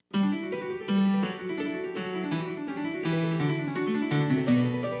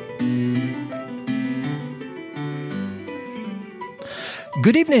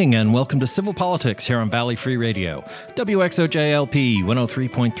Good evening and welcome to Civil Politics here on Valley Free Radio, WXOJLP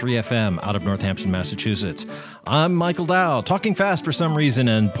 103.3 FM out of Northampton, Massachusetts. I'm Michael Dow, talking fast for some reason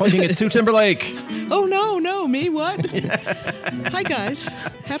and pointing at Sue Timberlake. Oh, no, me, what? Hi, guys.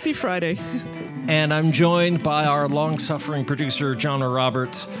 Happy Friday. And I'm joined by our long-suffering producer, John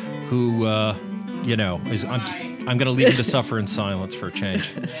Roberts, who, I'm going to leave him to suffer in silence for a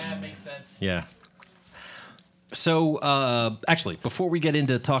change. Yeah, makes sense. Yeah. So, actually, before we get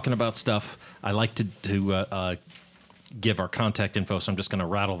into talking about stuff, I like to give our contact info, so I'm just going to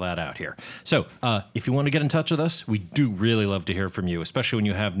rattle that out here. So, if you want to get in touch with us, we do really love to hear from you, especially when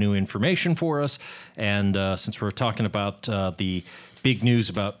you have new information for us. And since we're talking about the big news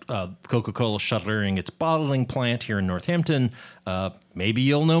about Coca-Cola shuttering its bottling plant here in Northampton, maybe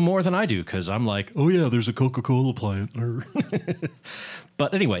you'll know more than I do, because I'm like, oh yeah, there's a Coca-Cola plant.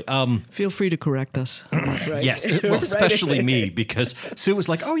 But anyway, Feel free to correct us. Right. yes, well, especially me, because Sue was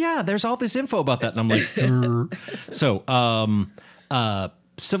like, oh yeah, there's all this info about that. And I'm like, So,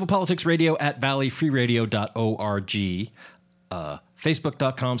 Civil Politics Radio at valleyfreeradio.org,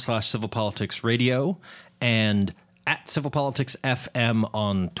 Facebook.com/Civil Politics Radio, and at Civil Politics FM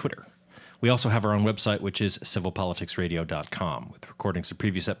on Twitter. We also have our own website, which is civilpoliticsradio.com, with recordings of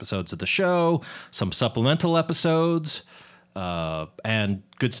previous episodes of the show, some supplemental episodes, and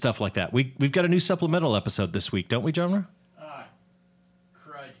good stuff like that. We've got a new supplemental episode this week, don't we, Jonah?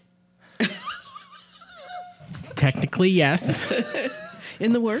 Crud. Technically, yes.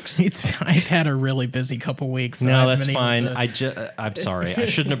 In the works? I've had a really busy couple weeks. So No, I that's haven't been able fine. to- I'm sorry. I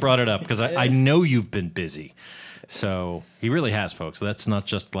shouldn't have brought it up, because I know you've been busy. So he really has, folks. That's not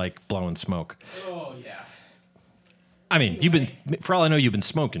just like blowing smoke. Oh, yeah. I mean, you've been, for all I know, you've been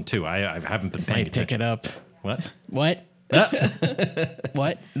smoking too. I haven't been paying Might pick attention. it up. What? What?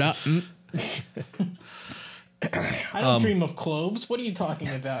 What? No. I don't dream of cloves. What are you talking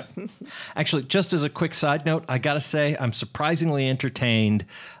about? Actually, just as a quick side note, I got to say I'm surprisingly entertained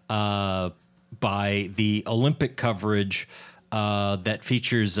by the Olympic coverage that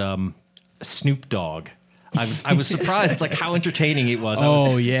features Snoop Dogg. I was surprised like how entertaining it was.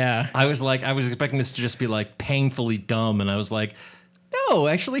 Yeah. I was expecting this to just be like painfully dumb, and I was like, no,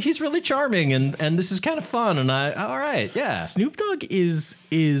 actually he's really charming, and this is kind of fun, and all right, yeah. Snoop Dogg is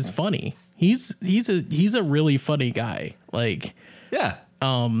funny. He's a really funny guy. Like, Yeah.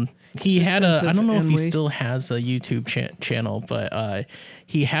 he had a, sense I of don't know if he ennui. still has a YouTube channel, but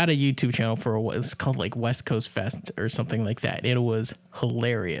he had a YouTube channel for it's called like West Coast Fest or something like that. It was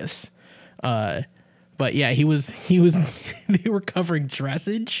hilarious. But yeah, he was they were covering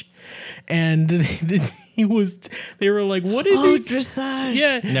dressage, and they were like, what is these dressage.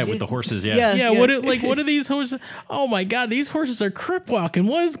 Yeah, with the horses, yeah. yeah, what are these horses? Oh my god, these horses are crip walking.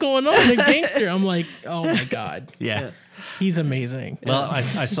 What is going on in Gangster? I'm like, oh my god. Yeah. He's amazing. Well,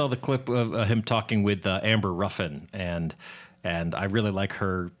 I saw the clip of him talking with Amber Ruffin, and I really like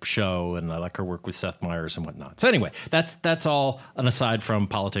her show, and I like her work with Seth Meyers and whatnot. So anyway, that's all an aside from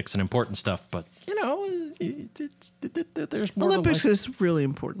politics and important stuff, but you know, there's more. Olympics is really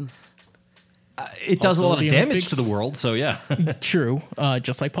important. It does Also, a lot of the damage Olympics- to the world, so yeah. True,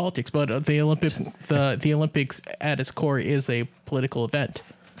 just like politics, but the Olympics at its core is a political event.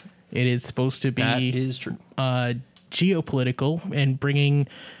 It is supposed to be That is true. geopolitical and bringing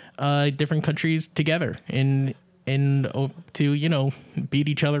different countries together and to beat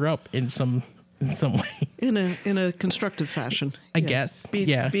each other up in some way. In a constructive fashion. I guess. Beat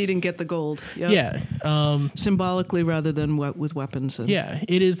and get the gold. Yep. Yeah. Symbolically rather than with weapons. And Yeah,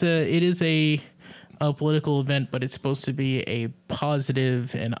 it is a political event, but it's supposed to be a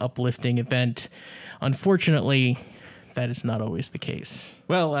positive and uplifting event. Unfortunately, that is not always the case.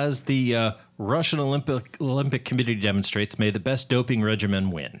 Well, as the Russian Olympic Committee demonstrates, may the best doping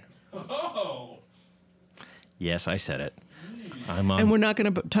regimen win. Oh. Yes, I said it. I'm on. And we're not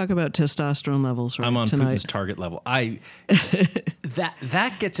going to talk about testosterone levels I'm on tonight. Putin's target level. That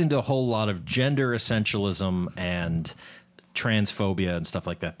gets into a whole lot of gender essentialism and transphobia and stuff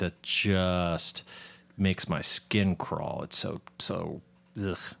like that. That just makes my skin crawl. It's so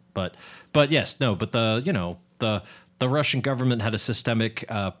ugh. But yes, no. But the Russian government had a systemic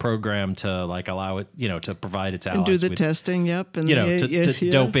program to like allow it, to provide its allies And do the with, testing, yep. And to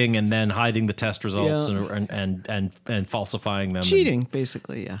doping and then hiding the test results Yeah. and falsifying them. Cheating,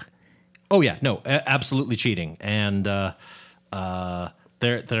 basically, yeah. Oh yeah, no, absolutely cheating. And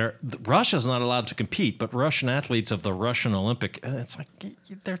Russia's not allowed to compete, but Russian athletes of the Russian Olympic, it's like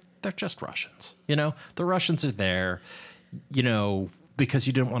they're just Russians. The Russians are there, because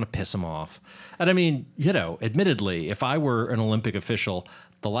you didn't want to piss them off. And I mean, admittedly, if I were an Olympic official,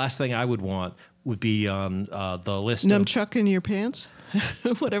 the last thing I would want would be on the list of Nunchuck in your pants,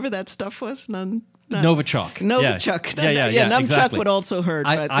 whatever that stuff was. Novichok. Novichok. Yeah, Nunchuck exactly. would also hurt.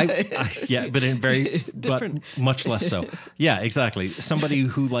 Yeah, but in very, but Different. much less so. Yeah, exactly. Somebody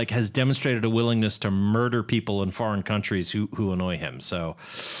who like has demonstrated a willingness to murder people in foreign countries who annoy him. So,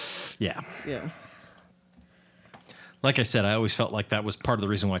 yeah. Yeah. Like I said, I always felt like that was part of the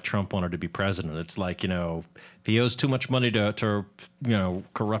reason why Trump wanted to be president. It's like, if he owes too much money to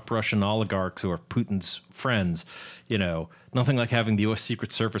corrupt Russian oligarchs who are Putin's friends, nothing like having the U.S.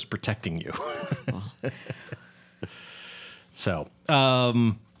 Secret Service protecting you. So,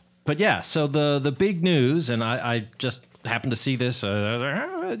 but yeah, so the big news, and I just happened to see this.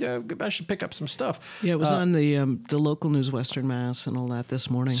 I should pick up some stuff. Yeah, it was on the local news, Western Mass, and all that this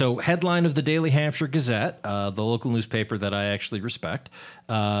morning. So, headline of the Daily Hampshire Gazette, the local newspaper that I actually respect,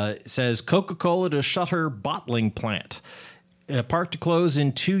 says Coca-Cola to shut her bottling plant. Park to close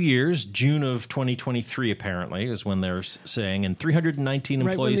in 2 years, June of 2023, apparently, is when they're saying, and 319 right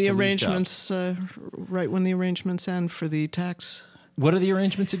when employees the to lose arrangements, jobs. right when the arrangements end for the tax. What are the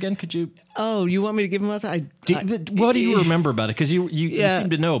arrangements again? Could you? Oh, you want me to give them out? What do you remember about it? Because you Yeah. seem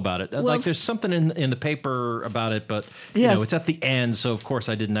to know about it. Well, Like there's something in the paper about it, but Yes. it's at the end. So of course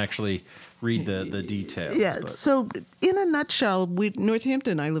I didn't actually read the details. Yeah. but- So, in a nutshell,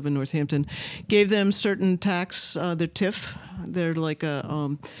 Northampton. I live in Northampton. Gave them certain tax, their TIF. They're like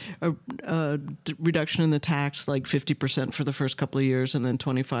a reduction in the tax, like 50% for the first couple of years, and then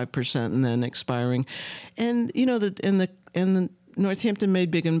 25%, and then expiring. And the Northampton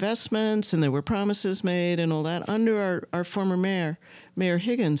made big investments, and there were promises made, and all that under our former Mayor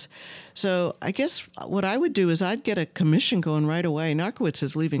Higgins. So I guess what I would do is I'd get a commission going right away. Narkowitz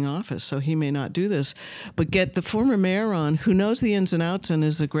is leaving office, so he may not do this, but get the former mayor on, who knows the ins and outs and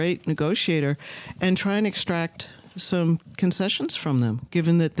is a great negotiator, and try and extract some concessions from them,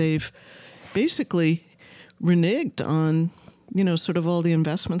 given that they've basically reneged on, sort of all the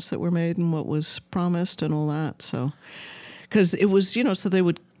investments that were made and what was promised and all that. So, because it was, so they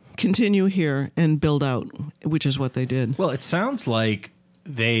would continue here and build out, which is what they did. Well, it sounds like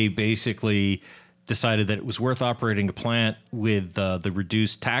they basically decided that it was worth operating a plant with the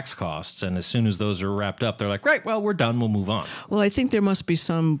reduced tax costs, and as soon as those are wrapped up, they're like, right, well, we're done, we'll move on. Well, I think there must be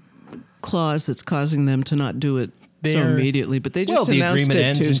some clause that's causing them to not do it so They're- immediately, but they just Well, the announced agreement it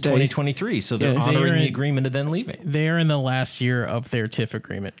ends in Tuesday. 2023, so they're Yeah. honoring They're the in- agreement and then leaving. They're in the last year of their TIF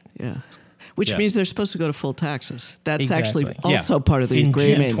agreement. Yeah. Which Yeah. means they're supposed to go to full taxes. That's Exactly. actually also part of the in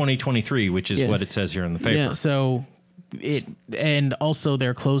agreement. June 2023, which is Yeah. what it says here in the paper. Yeah. So and also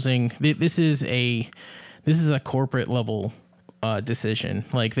they're closing. This is a corporate level decision.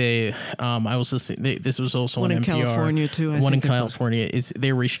 Like I was just this was also One on in NPR. California, too, I One in think it was. California.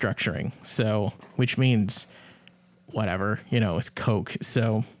 They're restructuring. So which means whatever, it's Coke.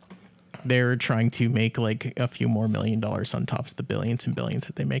 So they're trying to make like a few more $1 million on top of the billions and billions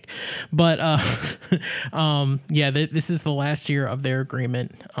that they make. But this is the last year of their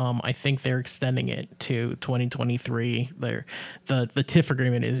agreement. I think they're extending it to 2023. The TIF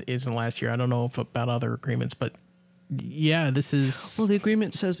agreement is in the last year. I don't know about other agreements, but yeah, this is Well, the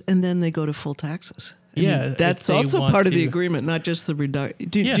agreement says, and then they go to full taxes. I Yeah, mean, if that's they also want part of the to- agreement, not just the reduction.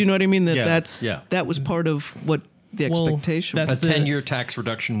 Do Yeah. you know what I mean? Yeah, yeah. That was part of what the Well, expectation A that's was. the- 10-year tax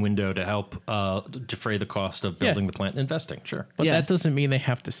reduction window to help defray the cost of building the plant and investing. Sure. but Yeah. that doesn't mean they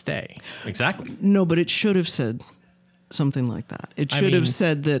have to stay. Exactly. No, but it should have said something like that. It I should have mean-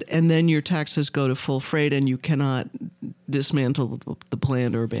 said that, and then your taxes go to full freight, and you cannot dismantle the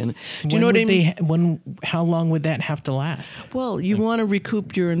plant or abandon. Do you know what I mean? How long would that have to last? Well, you want to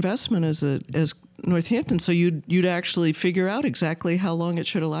recoup your investment as Northampton, so you'd actually figure out exactly how long it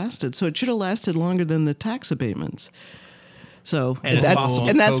should have lasted. So it should have lasted longer than the tax abatements. So And it's possible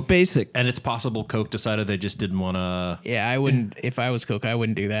that's Coke- basic. And it's possible Coke decided they just didn't want to. Yeah, I wouldn't. If I was Coke, I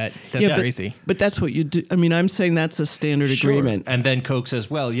wouldn't do that. That's Yeah, crazy. But that's what you do. I mean, I'm saying that's a standard agreement. And then Coke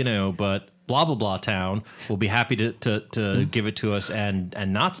says, well, but blah, blah, blah town will be happy to give it to us and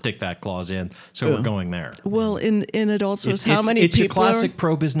not stick that clause in. So we're going there. Well, and it also is It's- how many it's your people classic are.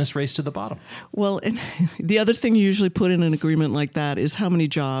 pro-business race to the bottom. Well, and the other thing you usually put in an agreement like that is how many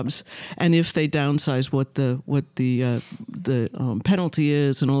jobs, and if they downsize, what the penalty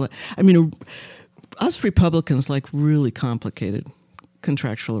is, and all that. I mean, us Republicans like really complicated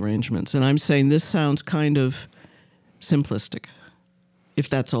contractual arrangements, and I'm saying this sounds kind of simplistic, if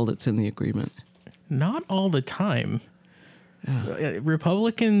that's all that's in the agreement. Not all the time.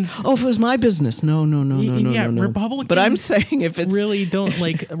 Republicans Oh, if it was my business, no. Yeah, no. Republicans But I'm saying if it's really don't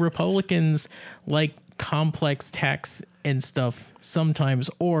like Republicans like complex tax and stuff sometimes,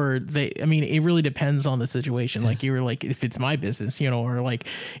 or it really depends on the situation. Like you were like, if it's my business, or like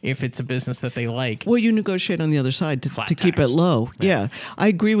if it's a business that they like. Well, you negotiate on the other side to keep tax. it low. Yeah, I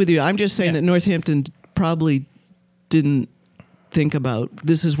agree with you. I'm just saying that Northampton probably didn't think about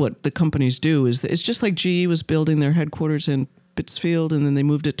this is what the companies do. It's just like GE was building their headquarters in Pittsfield, and then they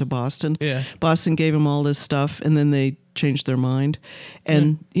moved it to Boston. Yeah. Boston gave them all this stuff, and then they changed their mind.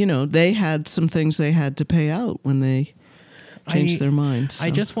 And, they had some things they had to pay out when they changed their mind. So.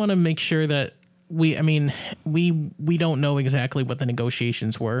 I just want to make sure that we don't know exactly what the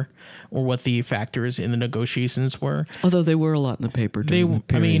negotiations were or what the factors in the negotiations were. Although they were a lot in the paper.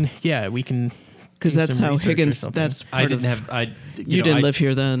 We can. Because that's how Higgins. That's I didn't have. You didn't live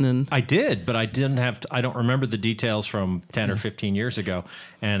here then, and I did, but I didn't have. I don't remember the details from 10 or 15 years ago,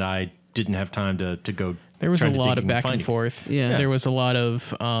 and I didn't have time to go. There was a trying to lot dig of back and finding. forth. Yeah. There was a lot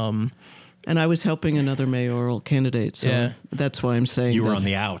of. and I was helping another mayoral candidate, so that's why I'm saying You were that. on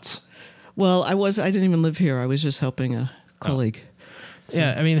the outs. Well, I didn't even live here. I was just helping a colleague.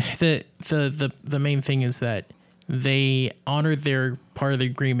 Yeah, I mean the main thing is that they honored their part of the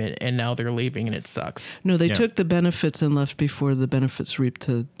agreement, and now they're leaving, and it sucks. No, they took the benefits and left before the benefits reaped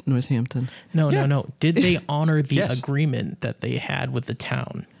to Northampton. No. Did they honor the Yes. agreement that they had with the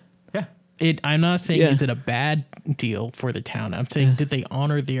town? Yeah. I'm not saying Yeah. is it a bad deal for the town. I'm saying did they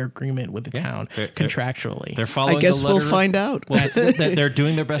honor the agreement with the town They're- contractually? They're following. I guess the we'll letter. find out. Well, they're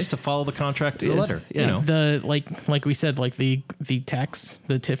doing their best to follow the contract to the letter. Yeah. The like we said, like the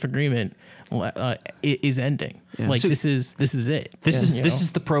TIF agreement is ending. Yeah. Like So- this is it. This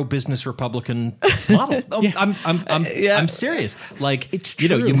is the pro business Republican model. I'm serious. Like It's you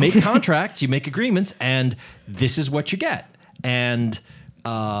true. make contracts, you make agreements, and this is what you get. And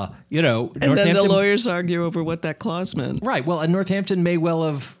And then the lawyers argue over what that clause meant. Right. Well, and Northampton may well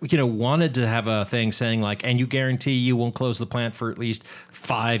have, wanted to have a thing saying like, and you guarantee you won't close the plant for at least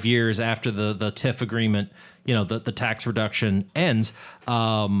 5 years after the TIF agreement, the tax reduction ends.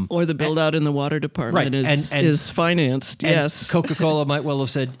 Or the build out in the water department Right, is financed. And Yes. Coca-Cola might well have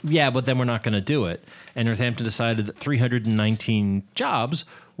said, yeah, but then we're not going to do it. And Northampton decided that 319 jobs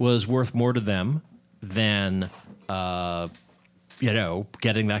was worth more to them than,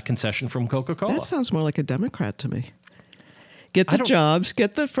 getting that concession from Coca-Cola. That sounds more like a Democrat to me. Get the don't- jobs,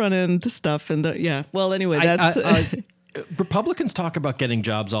 get the front end stuff, and Well, anyway, that's Republicans talk about getting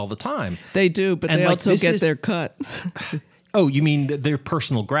jobs all the time. they do, but and they like, also this get is- their cut, Oh, you mean their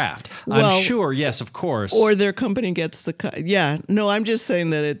personal graft? Well, I'm sure. Yes, of course. or their company gets the cut. Yeah, no, I'm just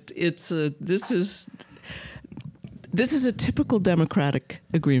saying that this is a typical Democratic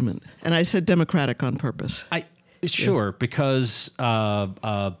agreement, and I said Democratic on purpose. Sure, because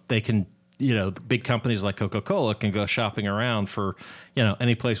they can, big companies like Coca-Cola can go shopping around for,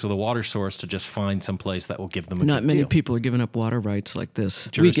 any place with a water source to just find some place that will give them a Not good many deal. people are giving up water rights like this.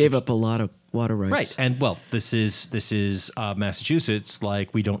 We Jurisdiction. gave up a lot of water rights. Right, and well, this is Massachusetts.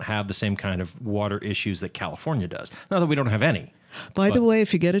 Like we don't have the same kind of water issues that California does. Not that we don't have any. By the way,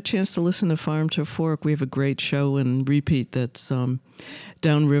 if you get a chance to listen to Farm to Fork, we have a great show and repeat that's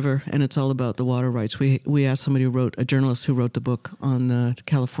downriver, and it's all about the water rights. We asked somebody a journalist who wrote the book on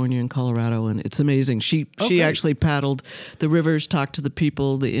California and Colorado, and it's amazing. She great. actually paddled the rivers, talked to the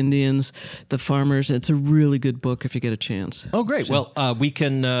people, the Indians, the farmers. It's a really good book if you get a chance. Oh, great. Well, we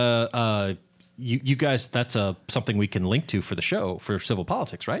can. You guys, that's something we can link to for the show for Civil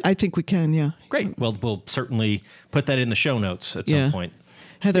Politics, right? I think we can, yeah. Great. Well, we'll certainly put that in the show notes at some point.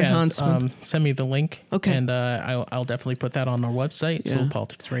 Heather Yeah, Hansman. send me the link. Okay. And I'll definitely put that on our website, Yeah.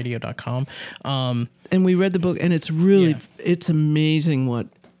 civilpoliticsradio.com. And we read the book, and it's really, it's amazing what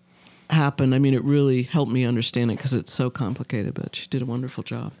happened. I mean, it really helped me understand it because it's so complicated, but she did a wonderful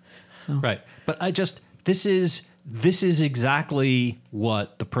job. So. Right. But this is exactly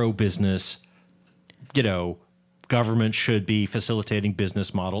what the pro-business, government should be facilitating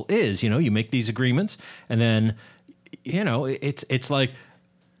business model is. You make these agreements, and then, it's like,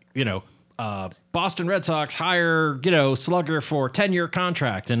 Boston Red Sox hire, Slugger for a 10-year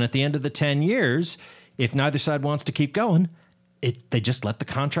contract. And at the end of the 10 years, if neither side wants to keep going, they just let the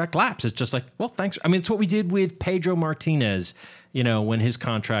contract lapse. It's just like, well, thanks. I mean, it's what we did with Pedro Martinez, when his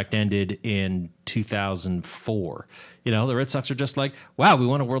contract ended in 2004. The Red Sox are just like, wow, we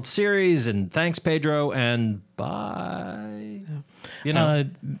won a World Series, and thanks, Pedro, and bye.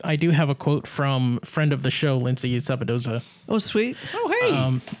 I do have a quote from friend of the show, Lindsay Sabadoza. Oh, sweet. Oh,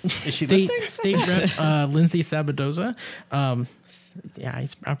 Is she State, listening? State Rep Lindsay Sabadoza,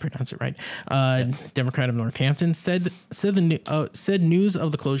 I'll pronounce it right. Democrat of Northampton said news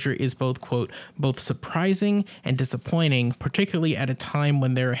of the closure is both surprising and disappointing, particularly at a time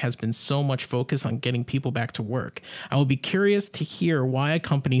when there has been so much focus on getting people back to work. I will be curious to hear why a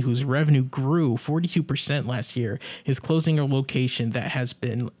company whose revenue grew 42% last year is closing a location that has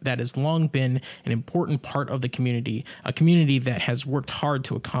long been an important part of the community, a community that has worked hard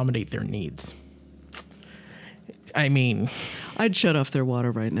to accommodate their needs. I mean, I'd shut off their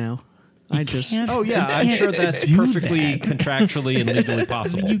water right now. I just Oh yeah, I'm sure that's do perfectly that. contractually and legally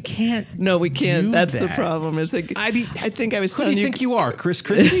possible. you can't. no, we can't. do That's the that. problem. Is that I mean, I think I was Who do telling you you. think you are, Chris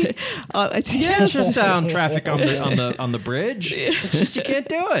Christie? Yeah, Shut down traffic on the bridge. It's just you can't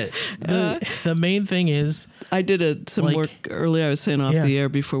do it. The main thing is, I did some Like- work earlier. I was saying off Yeah. the air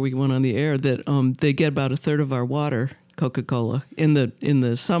before we went on the air that they get about a third of our water, Coca-Cola, in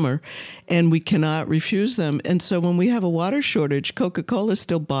the summer, and we cannot refuse them. And so when we have a water shortage, Coca-Cola is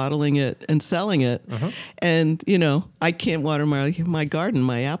still bottling it and selling it. And I can't water my garden,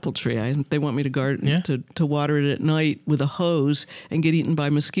 my apple tree. They want me to garden Yeah. to water it at night with a hose and get eaten by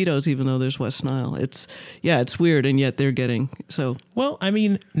mosquitoes, even though there's West Nile. It's weird, and yet they're getting so. well, I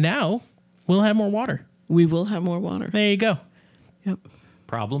mean, now we'll have more water. We will have more water. There you go. Yep.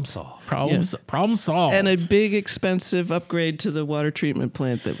 Problem solved. Problem solved. And a big expensive upgrade to the water treatment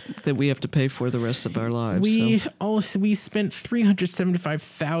plant that we have to pay for the rest of our lives. We so. we spent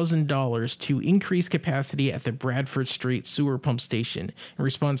 $375,000 to increase capacity at the Bradford Street sewer pump station in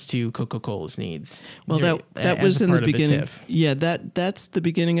response to Coca-Cola's needs. Well, that as was a in the part of beginning. TIF. Yeah, that's the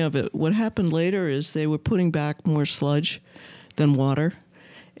beginning of it. What happened later is they were putting back more sludge than water,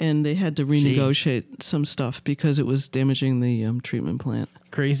 and they had to renegotiate some stuff because it was damaging the treatment plant.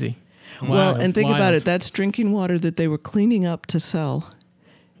 Crazy. Well, Wild, and think about wild. it. That's drinking water that they were cleaning up to sell,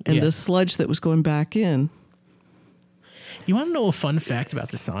 and Yeah. the sludge that was going back in. You want to know a fun fact about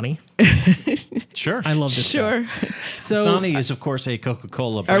Dasani? Sure. I love this. Sure. So Dasani is, of course, a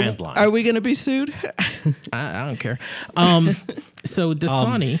Coca-Cola brand line. Are we going to be sued? I don't care. So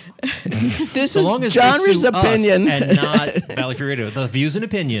Dasani, This so long is as they John's sue us opinion. and not Valley Free Radio. The views and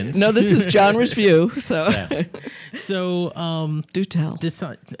opinions. No, this is John's view. So Yeah. so do tell. this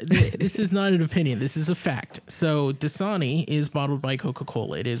is not an opinion. This is a fact. So Dasani is bottled by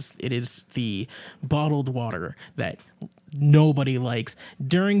Coca-Cola. It is the bottled water that nobody likes.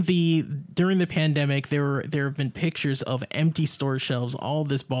 During the pandemic, there have been pictures of empty store shelves, all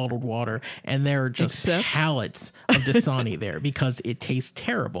this bottled water, and there are just Except- pallets of Dasani there because it tastes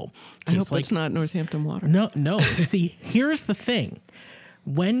terrible. I hope Tastes like it's not Northampton water. no. See, here's the thing.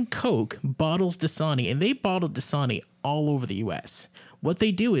 When Coke bottles Dasani, and they bottle Dasani all over the U.S., what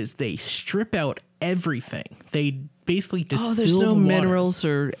they do is they strip out everything. They basically distill Oh, there's no the water. minerals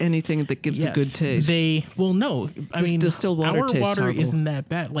or anything that gives a good taste. No. I This mean, distilled water our tastes water horrible. isn't that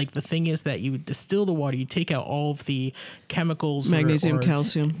bad. Like the thing is that you distill the water, you take out all of the chemicals, Magnesium, or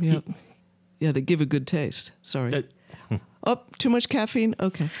calcium. Yep. Yeah, they give a good taste. Sorry. Oh, too much caffeine?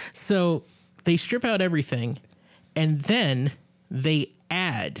 Okay. So they strip out everything, and then they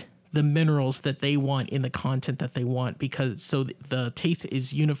add the minerals that they want in the content that they want, because so the taste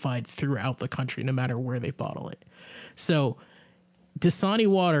is unified throughout the country, no matter where they bottle it. So Dasani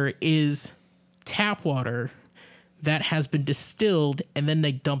water is tap water that has been distilled, and then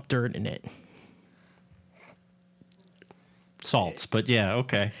they dump dirt in it. Salts, but yeah,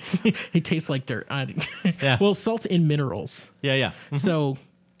 okay. It tastes like dirt. Yeah. Well, salt in minerals. Yeah, yeah. So,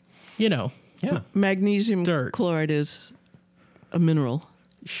 Yeah. Magnesium Dirt. chloride is a mineral.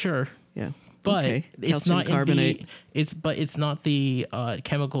 sure. Yeah. But Okay. it's Calcium not carbonate. in the, it's not the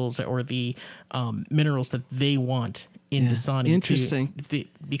chemicals or the minerals that they want in Yeah. Dasani. Interesting.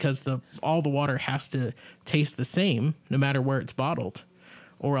 Because all the water has to taste the same no matter where it's bottled,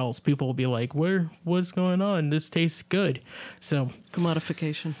 or else people will be like, what's going on? This tastes good. So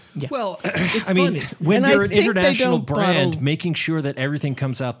Commodification. yeah. Well, It's I mean, funny. when And I you're an think they international don't brand, bottle- making sure that everything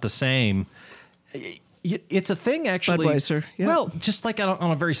comes out the same, it's a thing actually. Budweiser, yeah. Well, just like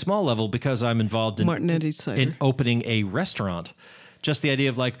on a very small level, because I'm involved in Martinetti's cider. in opening a restaurant. Just the idea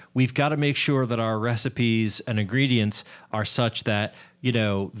of like, we've got to make sure that our recipes and ingredients are such that,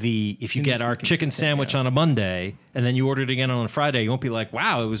 if you get our chicken sandwich on a Monday and then you order it again on a Friday, you won't be like,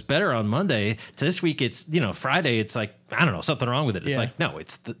 wow, it was better on Monday. To this week, it's, Friday, it's like, I don't know, something wrong with it. It's Yeah. like, no,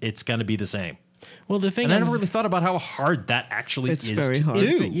 it's going to be the same. Well, the thing And I is, never really thought about how hard that actually It's is very to hard.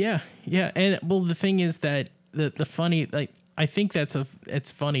 do. yeah. And well, the thing is that the funny, like, I think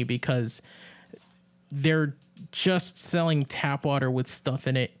it's funny because they're just selling tap water with stuff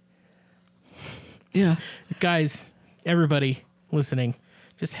in it. Yeah. Guys, everybody, listening,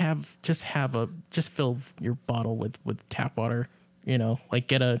 just fill your bottle with tap water. You know, like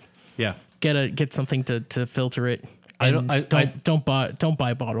get something to filter it. And don't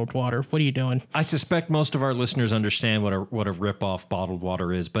buy bottled water. What are you doing? I suspect most of our listeners understand what a rip-off bottled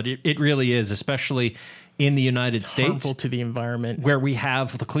water is, but it really is, especially in the United States, harmful to the environment, where we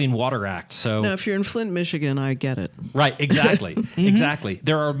have the Clean Water Act. So Now, if you're in Flint, Michigan, I get it. right, exactly, exactly.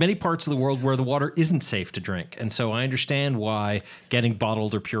 There are many parts of the world where the water isn't safe to drink, and so I understand why getting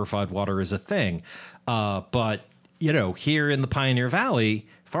bottled or purified water is a thing. But you know, here in the Pioneer Valley,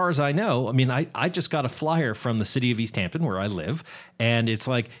 as far as I know, I mean, I just got a flyer from the city of East Hampton, where I live, and it's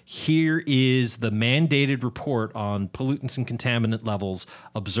like, here is the mandated report on pollutants and contaminant levels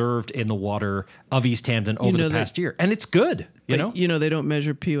observed in the water of East Hampton over the past year. And it's good, you know? You know, they don't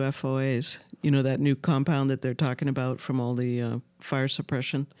measure PFOAs. You know, that new compound that they're talking about from all the fire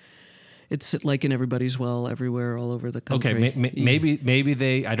suppression. It's like in everybody's well everywhere, all over the country. Okay, maybe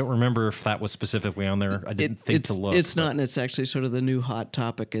they. I don't remember if that was specifically on there. I didn't think to look. It's not, and it's actually sort of the new hot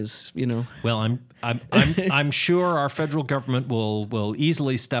topic. Is Well, I'm sure our federal government will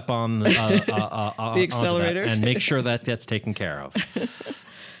easily step on the accelerator and make sure that gets taken care of.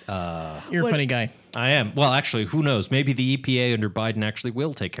 You're a funny guy. I am. Well, actually, who knows? Maybe the EPA under Biden actually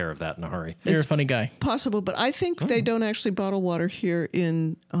will take care of that in a hurry. You're a funny guy. possible, but I think they don't actually bottle water here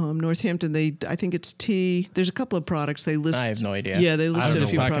in Northampton. I think it's tea. There's a couple of products they list. I have no idea. Yeah, they I listed was a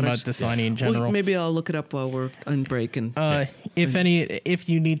just few talking products. about Dasani in general. Well, maybe I'll look it up while we're on break. And If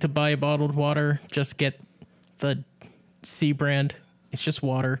you need to buy bottled water, just get the C brand. It's just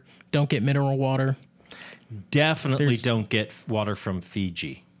water. Don't get mineral water. Definitely don't get water from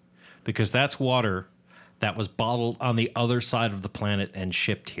Fiji, because that's water that was bottled on the other side of the planet and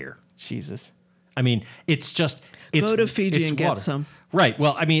shipped here. Jesus. I mean, it's go to Fiji and get some. Right.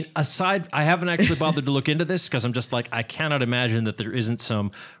 Well, I mean, I haven't actually bothered to look into this, because I'm just like, I cannot imagine that there isn't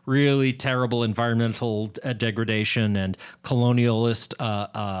some really terrible environmental degradation and colonialist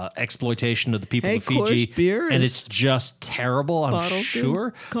exploitation of the people of Fiji. Course, beer and is it's just terrible, I'm bottled in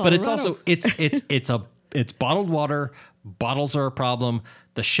sure. But it's Colorado. also it's bottled water. Bottles are a problem.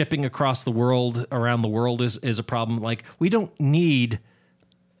 The shipping across the world, around the world, is a problem. Like, we don't need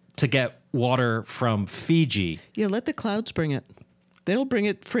to get water from Fiji. Yeah, let the clouds bring it. They'll bring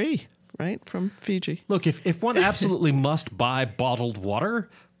it free, right, from Fiji. Look, if one absolutely must buy bottled water,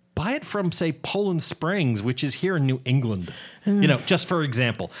 buy it from, say, Poland Springs, which is here in New England. You know, just for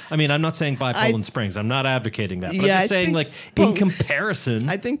example. I mean, I'm not saying buy Poland Springs. I'm not advocating that. But Yeah, I'm I just saying, think like, in comparison,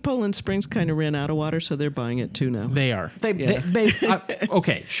 I think Poland Springs kind of ran out of water, so they're buying it too now. They are.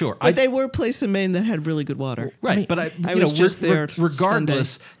 okay, sure. But they were a place in Maine that had really good water. Right, but I was just there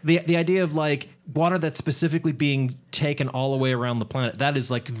regardless, the idea of like water that's specifically being taken all the way around the planet, that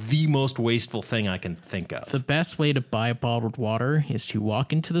is like the most wasteful thing I can think of. The best way to buy bottled water is to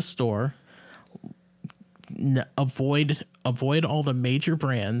walk into the store, avoid all the major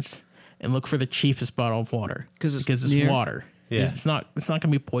brands, and look for the cheapest bottle of water, because it's it's near. water. Yeah. It's not going to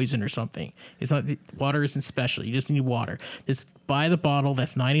be poison or something. It's not, water isn't special. You just need water. Just buy the bottle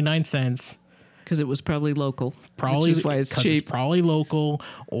that's 99 cents. Because it was probably local. Probably which is why it's 'cause cheap. It's probably local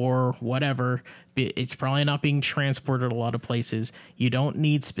or whatever. It's probably not being transported a lot of places. You don't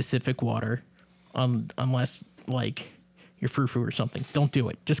need specific water, unless like your frou-frou or something. Don't do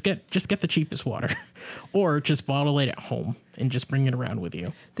it. Just get the cheapest water, or just bottle it at home and just bring it around with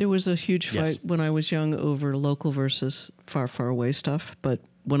you. There was a huge fight when I was young over local versus far, far away stuff. But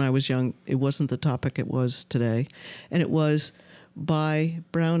when I was young, it wasn't the topic it was today. And it was buy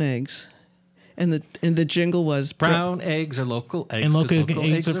brown eggs. And the jingle was Brown eggs are local eggs. And 'cause local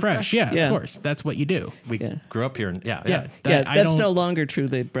eggs are fresh. Yeah, Yeah. of course. That's what you do. We Yeah. grew up here, and Yeah, Yeah, I that's don't, no longer true.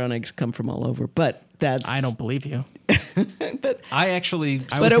 That brown eggs come from all over. But that's I don't believe you. I actually.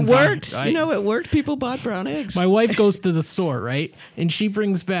 But it wasn't worked. dying. It worked. People bought brown eggs. My wife goes to the store, right? And she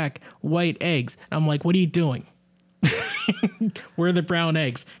brings back white eggs. I'm like, what are you doing? Where are the brown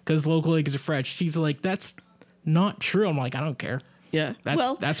eggs? Because local eggs are fresh. She's like, that's not true. I'm like, I don't care. Yeah,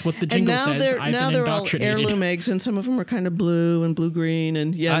 That's what the and jingle now says. they're I've now been they're all indoctrinated. heirloom eggs, and some of them are kind of blue and blue green,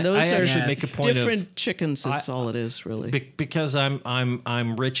 and those I are actually make a point of- different chickens. Is all it is, really. Because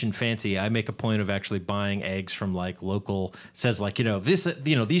I'm rich and fancy, I make a point of actually buying eggs from like local. Says like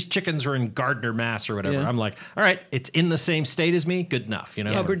these chickens are in Gardner, Mass or whatever. Yeah. I'm like, all right, it's in the same state as me. Good enough,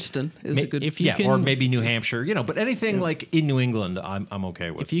 Hubbardston is a good. if you can- or maybe New Hampshire, but anything like in New England, I'm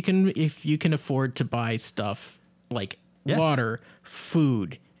okay with. If you can afford to buy stuff like water,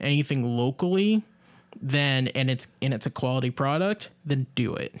 food, anything locally, then and it's a quality product, then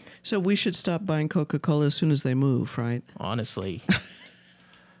do it. So we should stop buying Coca-Cola as soon as they move, right? Honestly.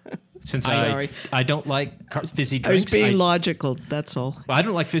 Since Sorry. I don't like fizzy I was drinks. being logical. That's all. well, I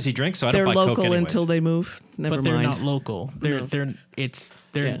don't like fizzy drinks, so I They're don't buy Coke local anyways. until they move. Never but they're mind. not local. They're No.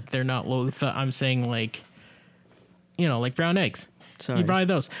 Yeah. they're not local. I'm saying like, like brown eggs. Sorry. You buy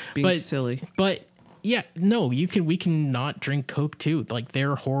those. Being but silly. But yeah, no, we can not drink Coke too. Like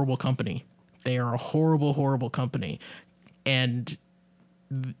they're a horrible company. They are a horrible, horrible company, and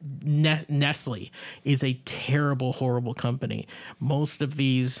Nestle is a terrible, horrible company. Most of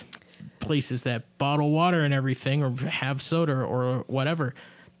these places that bottle water and everything or have soda or whatever,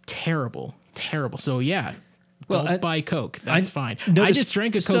 terrible, terrible. So yeah, Well, don't buy Coke. That's fine. I noticed- just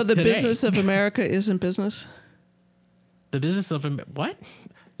drank a Coke So the today. business of America isn't business? The business of what?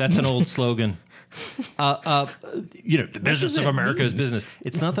 That's an old slogan. The business does of that America is business.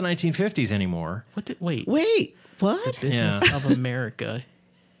 It's not the 1950s anymore. Wait. Wait, what? Business Yeah. of America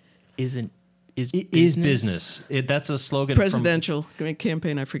is It is business. That's a slogan. Presidential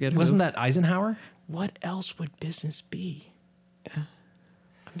campaign, I forget From, who. wasn't that Eisenhower? What else would business be?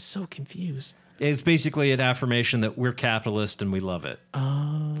 I'm so confused. It's basically an affirmation that we're capitalist and we love it.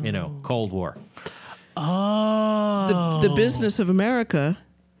 Cold War. Oh, the business of America,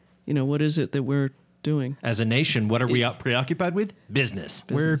 what is it that we're doing? As a nation, what are we preoccupied with? Business.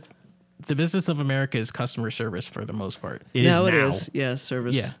 the business of America is customer service for the most part. It Now is it now. is. Yeah,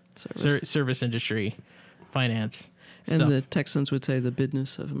 service. Yeah, Service. service industry, finance. And stuff. the Texans would say the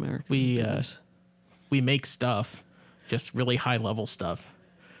business of America. we Business. we make stuff, just really high level stuff.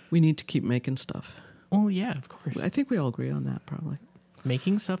 We need to keep making stuff. Oh yeah, of course. I think we all agree on that, probably.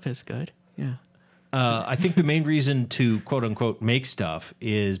 Making stuff is good. Yeah. I think the main reason to quote unquote make stuff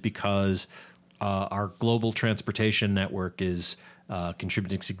is because our global transportation network is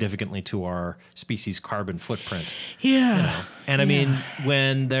contributing significantly to our species' carbon footprint. Yeah. And I mean,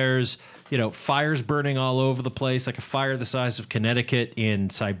 when there's fires burning all over the place, like a fire the size of Connecticut in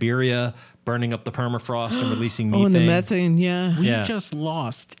Siberia, burning up the permafrost and releasing methane. Oh, and the methane, yeah. We Yeah. just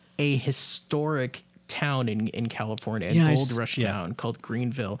lost a historic town in California, a Yeah, I gold s- rush yeah. town called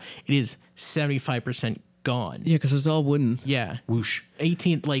Greenville. It is 75% gone. Yeah, because it's all wooden. Yeah. Whoosh.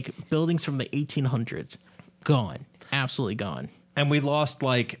 18 like buildings from the 1800s gone. Absolutely gone. And we lost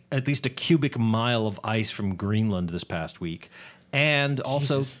like at least a cubic mile of ice from Greenland this past week. And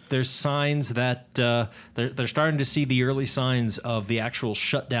also, Jesus. there's signs that they're starting to see the early signs of the actual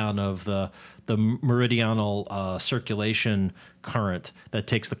shutdown of the meridional circulation current that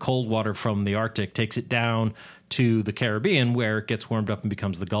takes the cold water from the Arctic, takes it down to the Caribbean, where it gets warmed up and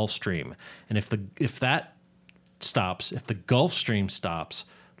becomes the Gulf Stream. And if that stops, if the Gulf Stream stops,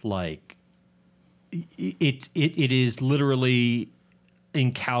 like it is literally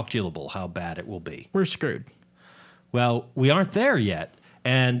incalculable how bad it will be. We're screwed. Well, we aren't there yet,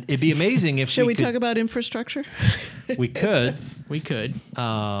 and it'd be amazing if Shall we could, talk about infrastructure? we could. We could.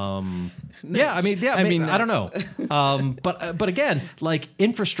 Yeah, I mean, yeah, I mean, I don't know, but again, like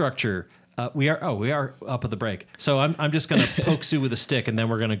infrastructure, we are up at the break. So I'm just gonna poke Sue with a stick, and then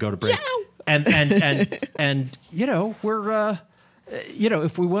we're gonna go to break. And we're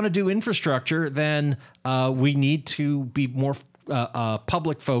if we want to do infrastructure, then we need to be more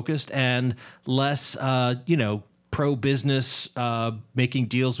public focused and less pro business, making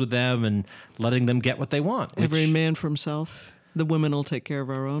deals with them and letting them get what they want. which- Every man for himself. The women will take care of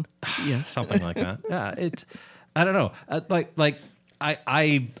our own. Yes. something like that. Yeah, I don't know.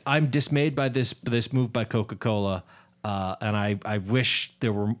 I'm dismayed by this move by Coca-Cola, and I wish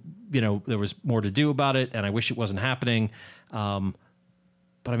there was more to do about it, and I wish it wasn't happening.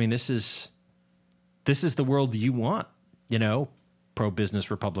 But I mean, this is the world you want, pro-business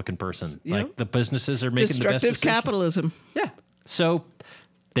Republican person. Yep. Like the businesses are making the best Destructive decisions. capitalism. Yeah. So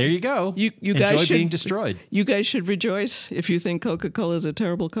there you go. You Enjoy guys should being destroyed. You guys should rejoice if you think Coca-Cola is a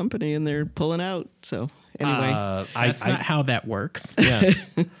terrible company and they're pulling out. So anyway, That's not how that works. Yeah.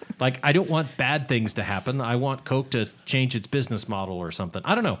 Like, I don't want bad things to happen. I want Coke to change its business model or something.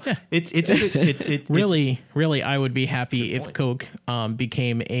 I don't know. Yeah. It's Really, I would be happy if point. Coke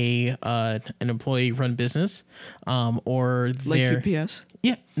became an employee-run business, or like their UPS.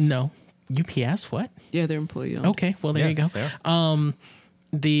 yeah, no, UPS. What? Yeah, they're employee owned. Okay, well there you go. they are.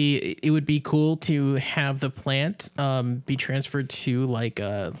 It would be cool to have the plant be transferred to like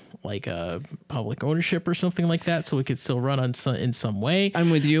a public ownership or something like that, so it could still run in some way. I'm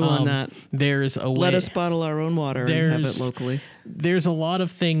with you on that. There's a way. Let us bottle our own water and have it There's- locally. There's a lot of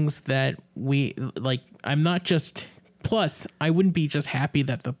things that we like. I'm not just. Plus, I wouldn't be just happy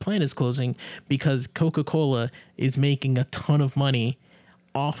that the plant is closing because Coca-Cola is making a ton of money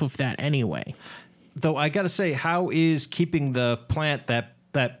off of that anyway. Though I got to say, how is keeping the plant that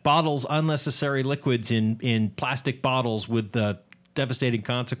bottles unnecessary liquids in plastic bottles with the devastating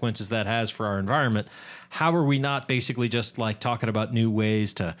consequences that has for our environment, how are we not basically just like talking about new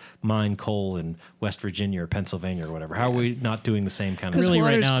ways to mine coal in West Virginia or Pennsylvania or whatever? How are we not doing the same kind of Because stuff? Really,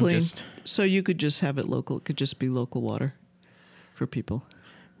 right water's now, I'm clean, just- so you could just have it local. It could just be local water for people.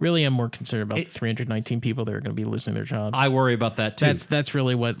 Really, I'm more concerned about the 319 people that are going to be losing their jobs. I worry about that too. That's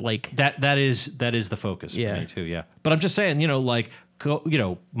really what like that is the focus Yeah. for me too. Yeah, but I'm just saying,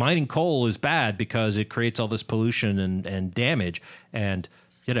 mining coal is bad because it creates all this pollution and damage, and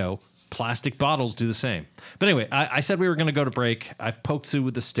plastic bottles do the same. But anyway, I said we were going to go to break. I've poked through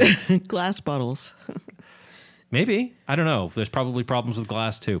with the stick. Glass bottles. Maybe. I don't know. There's probably problems with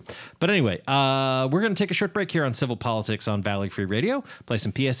glass too. But anyway, we're going to take a short break here on Civil Politics on Valley Free Radio, play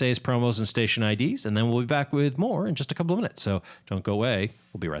some PSAs, promos, and station IDs, and then we'll be back with more in just a couple of minutes. So don't go away.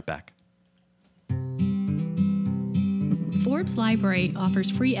 We'll be right back. Forbes Library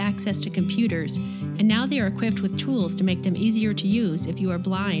offers free access to computers, and now they are equipped with tools to make them easier to use if you are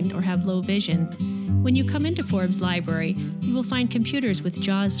blind or have low vision. When you come into Forbes Library, you will find computers with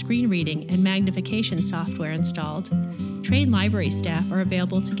JAWS screen reading and magnification software installed. Trained library staff are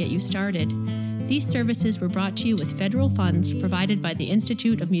available to get you started. These services were brought to you with federal funds provided by the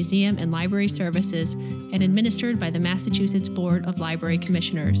Institute of Museum and Library Services and administered by the Massachusetts Board of Library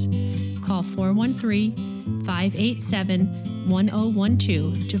Commissioners. Call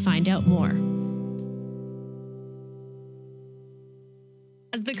 413-587-1012 to find out more.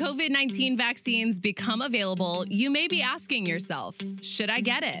 As the COVID-19 vaccines become available, you may be asking yourself, should I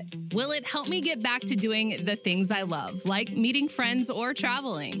get it? Will it help me get back to doing the things I love, like meeting friends or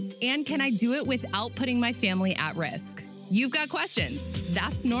traveling? And can I do it without putting my family at risk? You've got questions.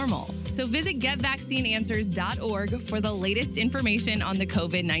 That's normal. So visit getvaccineanswers.org for the latest information on the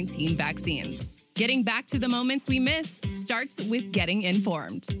COVID-19 vaccines. Getting back to the moments we miss starts with getting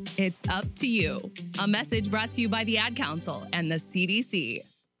informed. It's up to you. A message brought to you by the Ad Council and the CDC.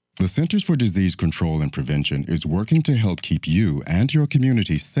 The Centers for Disease Control and Prevention is working to help keep you and your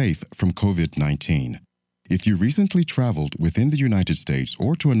community safe from COVID-19. If you recently traveled within the United States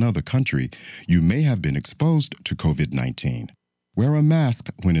or to another country, you may have been exposed to COVID-19. Wear a mask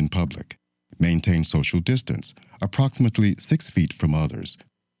when in public. Maintain social distance, approximately 6 feet from others.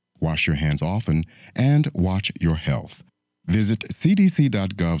 Wash your hands often and watch your health. Visit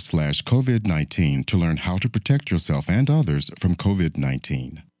cdc.gov/COVID-19 to learn how to protect yourself and others from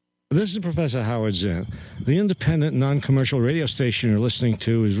COVID-19. This is Professor Howard Zinn. The independent, non-commercial radio station you're listening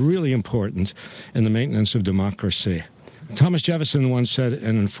to is really important in the maintenance of democracy. Thomas Jefferson once said,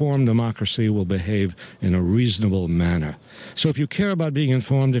 an informed democracy will behave in a reasonable manner. So if you care about being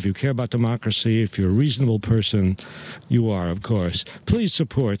informed, if you care about democracy, if you're a reasonable person, you are, of course, please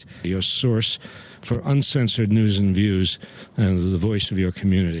support your source for uncensored news and views and the voice of your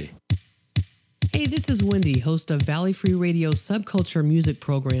community. Hey, this is Wendy, host of Valley Free Radio's Subculture Music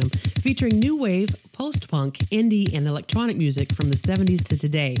program, featuring new wave, post-punk, indie, and electronic music from the 70s to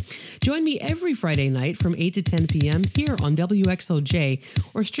today. Join me every Friday night from 8 to 10 p.m. here on WXOJ,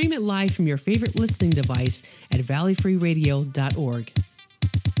 or stream it live from your favorite listening device at valleyfreeradio.org.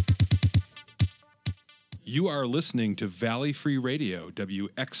 You are listening to Valley Free Radio,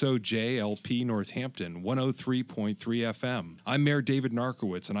 WXOJ-LP Northampton, 103.3 FM. I'm Mayor David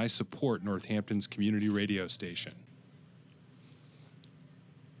Narkowitz, and I support Northampton's community radio station.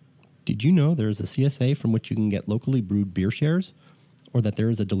 Did you know there is a CSA from which you can get locally brewed beer shares? Or that there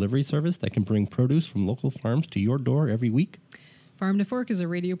is a delivery service that can bring produce from local farms to your door every week? Farm to Fork is a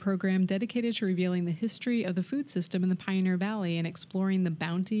radio program dedicated to revealing the history of the food system in the Pioneer Valley and exploring the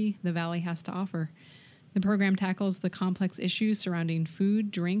bounty the valley has to offer. The program tackles the complex issues surrounding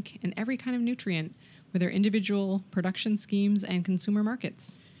food, drink, and every kind of nutrient, with their individual production schemes and consumer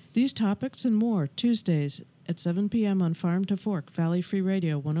markets. These topics and more, Tuesdays at 7 p.m. on Farm to Fork, Valley Free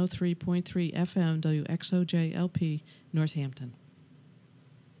Radio, 103.3 FM, WXOJ-LP, Northampton.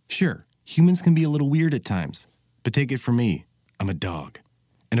 Sure, humans can be a little weird at times, but take it from me, I'm a dog.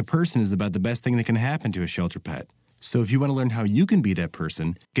 And a person is about the best thing that can happen to a shelter pet. So if you want to learn how you can be that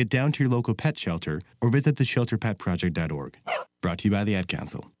person, get down to your local pet shelter or visit theshelterpetproject.org. Brought to you by the Ad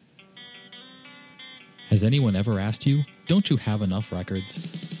Council. Has anyone ever asked you, don't you have enough records?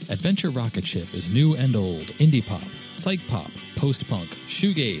 Adventure Rocket Ship is new and old, indie pop, psych pop, post-punk,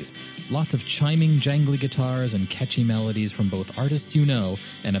 shoegaze, lots of chiming, jangly guitars and catchy melodies from both artists you know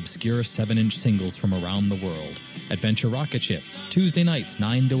and obscure 7-inch singles from around the world. Adventure Rocket Ship, Tuesday nights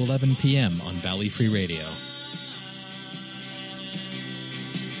 9 to 11 p.m. on Valley Free Radio.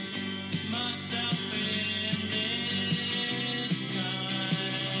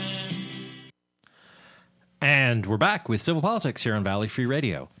 And And we're back with Civil Politics here on Valley Free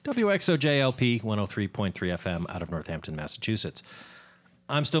Radio, WXOJLP 103.3 FM out of Northampton, Massachusetts.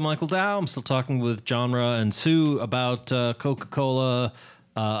 I'm still Michael Dow. I'm still talking with Genre and Sue about Coca-Cola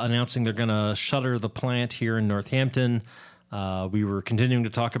announcing they're going to shutter the plant here in Northampton. We were continuing to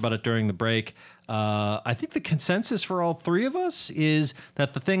talk about it during the break. I think the consensus for all three of us is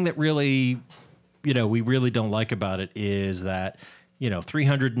that the thing that really, we really don't like about it is that,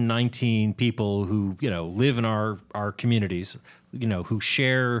 319 people who, live in our communities, who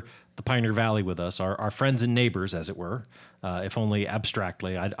share the Pioneer Valley with us, our friends and neighbors, as it were, if only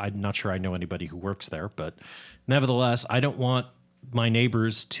abstractly. I'm not sure I know anybody who works there, but nevertheless, I don't want my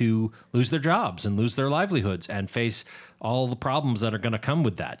neighbors to lose their jobs and lose their livelihoods and face all the problems that are going to come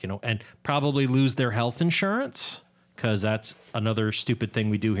with that, and probably lose their health insurance, because that's another stupid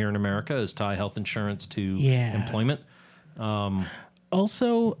thing we do here in America is tie health insurance to employment.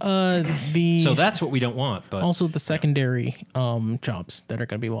 Also, so that's what we don't want. But also the secondary jobs that are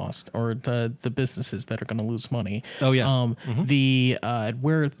going to be lost, or the businesses that are going to lose money. Oh yeah. The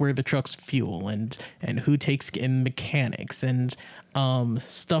where the trucks fuel and who takes in mechanics and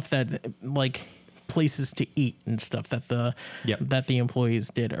stuff that like places to eat and stuff that the employees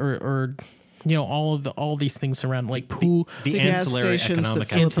did or all these things around like who the ancillary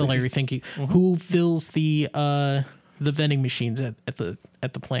economic ancillary. Thank you. Who fills the vending machines at the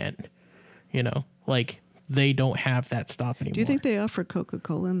plant, like they don't have that stop anymore. Do you think they offer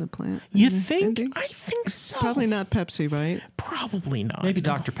Coca-Cola in the plant? You think? I think so. Probably not Pepsi, right? Probably not. Maybe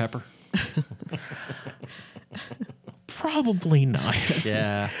Dr. Pepper. Probably not.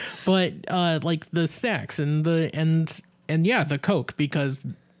 Yeah. But like the snacks and the Coke, because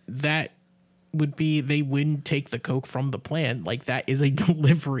that would be, they wouldn't take the Coke from the plant. Like that is a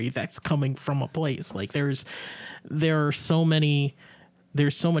delivery that's coming from a place. Like there's so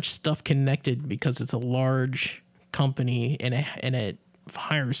much stuff connected because it's a large company and it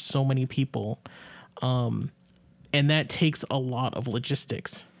hires so many people. And that takes a lot of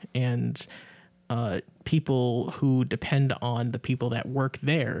logistics and people who depend on the people that work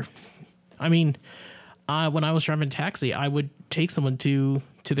there. I mean, when I was driving a taxi, I would take someone to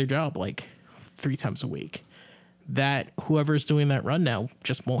their job like 3 times a week. That whoever's doing that run now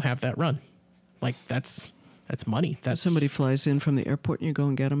just won't have that run. Like that's money. That's somebody flies in from the airport and you go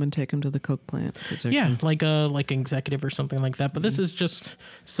and get them and take them to the Coke plant. Yeah, like an executive or something like that. But this is just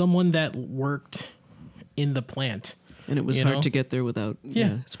someone that worked in the plant. And it was hard to get there without,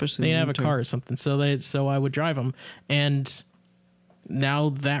 especially they didn't have a car or something. So I would drive them, and now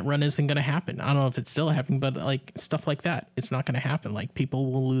that run isn't going to happen. I don't know if it's still happening, but like stuff like that, it's not going to happen. Like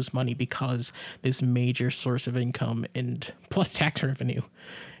people will lose money because this major source of income and plus tax revenue.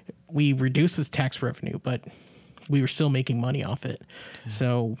 We reduced this tax revenue, but we were still making money off it.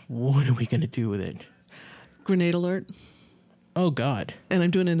 So what are we going to do with it? Grenade alert. Oh God! And I'm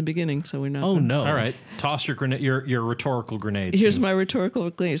doing it in the beginning, so we're not. Oh no! All right, toss your grenade. Your rhetorical grenade. Here's my rhetorical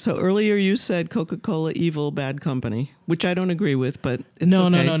grenade. So earlier you said Coca-Cola evil, bad company, which I don't agree with, but it's no.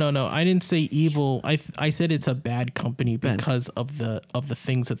 I didn't say evil. I said it's a bad company because of the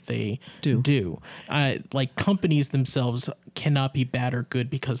things that they do. Like companies themselves cannot be bad or good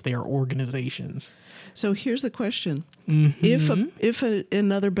because they are organizations. So here's the question: if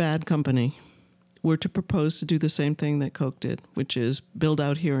another bad company were to propose to do the same thing that Coke did, which is build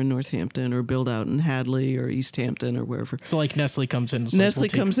out here in Northampton or build out in Hadley or East Hampton or wherever. So like Nestle comes in. Nestle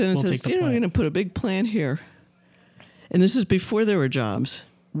comes in and says, we're going to put a big plant here. And this is before there were jobs.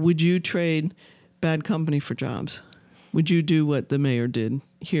 Would you trade bad company for jobs? Would you do what the mayor did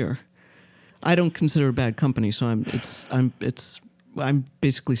here? I don't consider a bad company, so I'm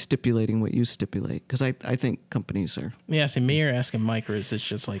basically stipulating what you stipulate because I think companies are. Yeah, see, me or asking Mike, or is this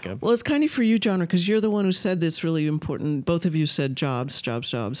just like a... Well, it's kind of for you, John, because you're the one who said that's really important. Both of you said jobs.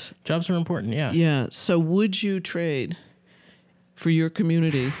 Jobs are important, yeah. Yeah, so would you trade for your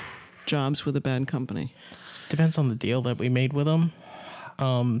community jobs with a bad company? Depends on the deal that we made with them,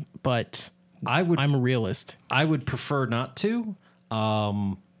 but I'm a realist. I would prefer not to.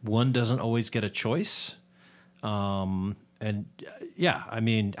 One doesn't always get a choice. And yeah, I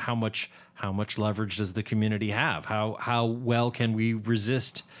mean, how much leverage does the community have? How well can we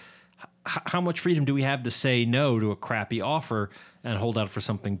resist? How much freedom do we have to say no to a crappy offer and hold out for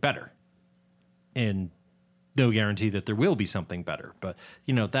something better? And no guarantee that there will be something better, but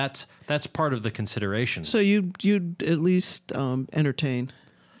that's part of the consideration. So you'd at least entertain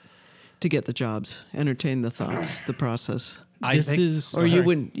to get the jobs, entertain the thoughts, the process. or you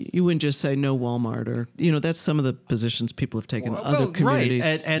wouldn't just say no Walmart, or that's some of the positions people have taken in other communities,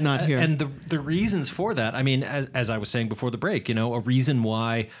 right. and not here. And the reasons for that, I mean, as I was saying before the break, a reason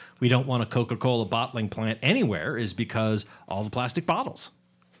why we don't want a Coca-Cola bottling plant anywhere is because all the plastic bottles.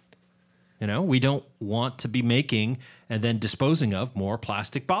 We don't want to be making and then disposing of more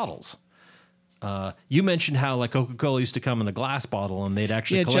plastic bottles. You mentioned how like Coca-Cola used to come in a glass bottle and they'd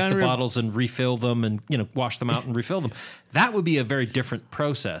actually collect the bottles and refill them and wash them out and refill them. That would be a very different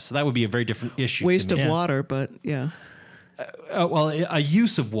process. That would be a very different issue. Waste of water, but yeah. Well, a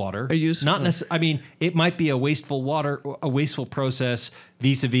use of water. Not necessarily. I mean, it might be a wasteful process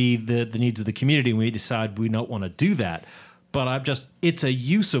vis-a-vis the needs of the community, and we decide we don't want to do that. But it's a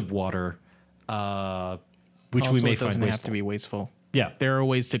use of water, which also, we may it doesn't find wasteful. have to be wasteful. Yeah, there are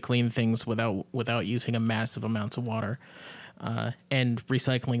ways to clean things without using a massive amounts of water, and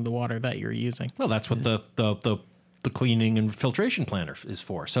recycling the water that you're using. Well, that's what the cleaning and filtration plant is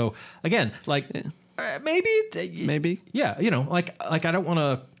for. So again, maybe, yeah, like I don't want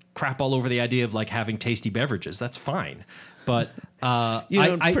to crap all over the idea of like having tasty beverages. That's fine, but you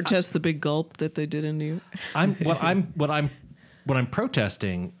don't protest the big gulp that they did in New York. What I'm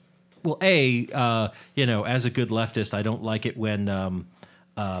protesting. Well, as a good leftist, I don't like it when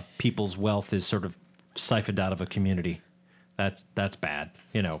people's wealth is sort of siphoned out of a community. That's bad.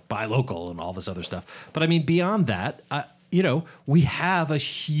 Buy local and all this other stuff. But I mean, beyond that, we have a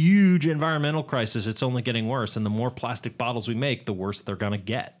huge environmental crisis. It's only getting worse, and the more plastic bottles we make, the worse they're going to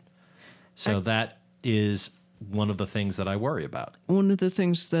get. So that is one of the things that I worry about. One of the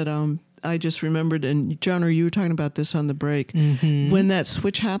things that I just remembered, and John, you were talking about this on the break, Mm-hmm. when that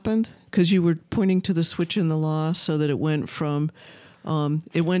switch happened, because you were pointing to the switch in the law so that it went from,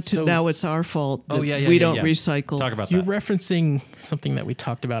 now it's our fault that we don't recycle. Talk about You're that. referencing something that we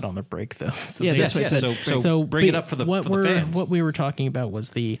talked about on the break, though. So that's what I said. So bring it up for the fans. What we were talking about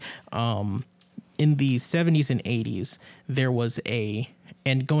was in the 70s and 80s, there was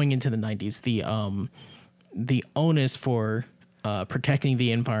and going into the 90s, the onus for protecting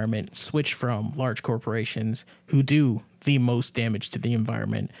the environment switch from large corporations who do the most damage to the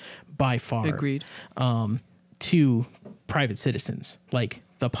environment by far. Agreed. To private citizens like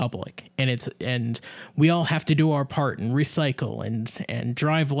the public, and we all have to do our part and recycle and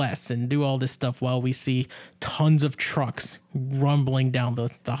drive less and do all this stuff while we see tons of trucks rumbling down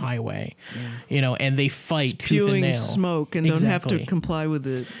the highway, and they fight tooth and spewing nail. smoke and don't have to comply with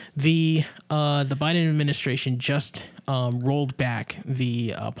it. The Biden administration just rolled back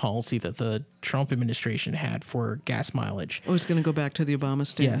the policy that the Trump administration had for gas mileage. Oh, it's going to go back to the Obama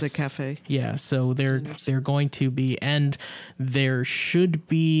stamp, the cafe. Yeah, so they're going to be, and there should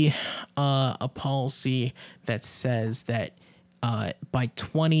be a policy that says that by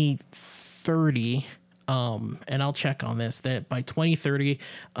 2030. And I'll check on this, that by 2030,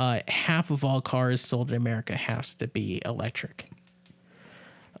 half of all cars sold in America has to be electric.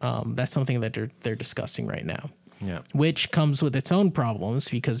 That's something that they're discussing right now. Yeah. Which comes with its own problems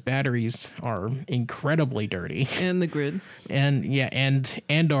because batteries are incredibly dirty. And the grid.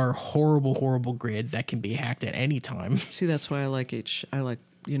 And our horrible grid that can be hacked at any time. See, that's why I like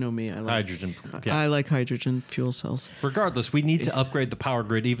hydrogen. Yeah. I like hydrogen fuel cells. Regardless, we need to upgrade the power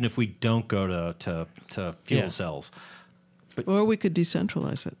grid, even if we don't go to fuel cells. Or we could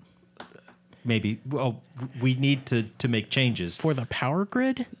decentralize it. Maybe. Well, we need to make changes for the power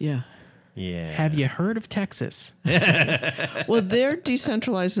grid. Yeah. Yeah. Have you heard of Texas? Well, they're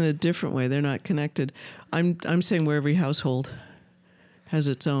decentralized in a different way. They're not connected. I'm saying where every household has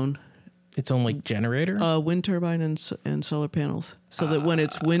its own like generator, wind turbine and solar panels, so that when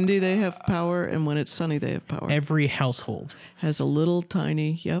it's windy they have power and when it's sunny they have power. Every household has a little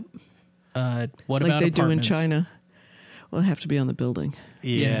tiny. Yep. What like about they apartments? do in China? Well, they have to be on the building.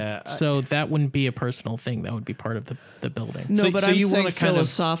 Yeah. So that wouldn't be a personal thing. That would be part of the building. No, but I'm saying wanna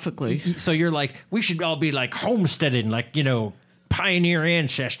philosophically. So you're like, we should all be like homesteading, like, pioneer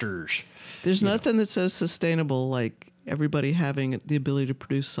ancestors. There's nothing that says sustainable like everybody having the ability to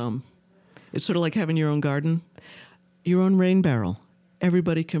produce some. It's sort of like having your own garden, your own rain barrel.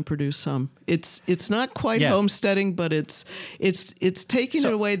 Everybody can produce some. It's not quite homesteading, but it's taking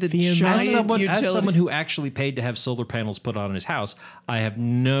away the giant utility. As someone who actually paid to have solar panels put on his house, I have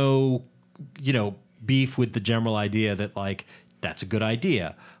no, beef with the general idea that like that's a good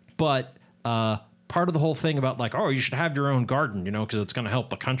idea. But part of the whole thing about like, oh, you should have your own garden, because it's going to help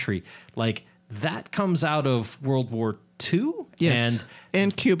the country. Like that comes out of World War II Yes.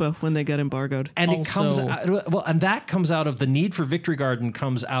 And Cuba when they got embargoed. And it comes and that comes out of the need for Victory Garden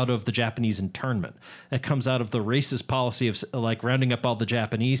comes out of the Japanese internment. It comes out of the racist policy of like rounding up all the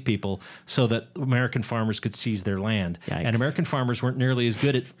Japanese people so that American farmers could seize their land. Yikes. And American farmers weren't nearly as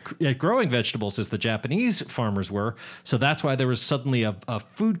good at growing vegetables as the Japanese farmers were. So that's why there was suddenly a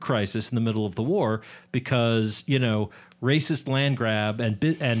food crisis in the middle of the war because, racist land grab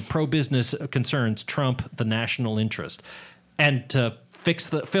and pro-business concerns trump the national interest. And to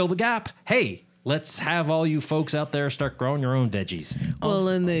fill the gap, hey, let's have all you folks out there start growing your own veggies. Well,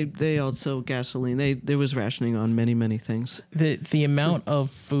 and they also gasoline. There was rationing on many things. The amount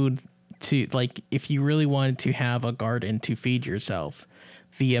of food to, like, if you really wanted to have a garden to feed yourself,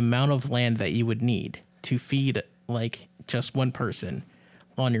 the amount of land that you would need to feed like just one person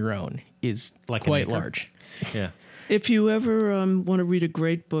on your own is like quite large. Yeah. If you ever want to read a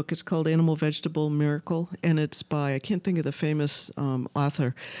great book, it's called Animal Vegetable Miracle, and it's by, I can't think of the famous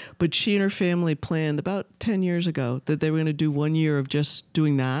author, but she and her family planned about 10 years ago that they were going to do 1 year of just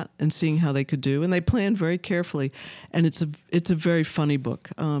doing that and seeing how they could do. And they planned very carefully, and it's a very funny book.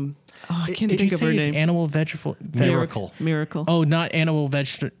 I can't think of her name. Animal Vegetable Miracle. Oh, not Animal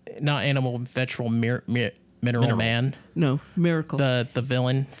Vegetable Mineral Man. No, Miracle. The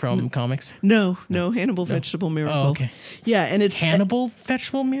villain from comics. No, Hannibal Vegetable Miracle. Oh, okay. Yeah, and it's Hannibal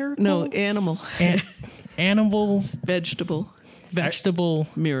Vegetable Miracle. No, animal. Animal Vegetable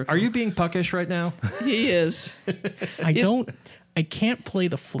Miracle. Are you being puckish right now? He is. I can't play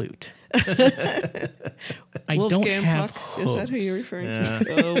the flute. I don't have hooves. Is that who you're referring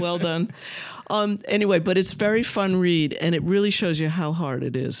to? Oh, well done. Anyway, but it's very fun read, and it really shows you how hard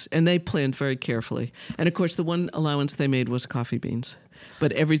it is. And they planned very carefully. And of course, the one allowance they made was coffee beans,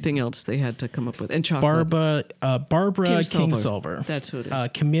 but everything else they had to come up with, and chocolate. Barbara Kingsolver. That's who it is.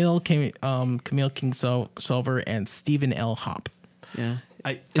 Camille Kingsolver and Stephen L. Hopp. Yeah.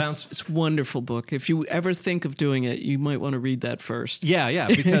 It's a wonderful book. If you ever think of doing it, you might want to read that first. Yeah,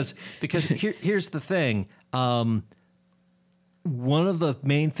 because here's the thing. One of the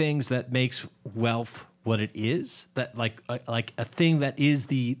main things that makes wealth what it is, that like a thing that is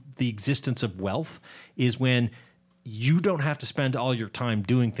the existence of wealth, is when you don't have to spend all your time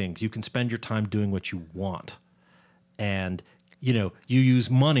doing things. You can spend your time doing what you want, and you use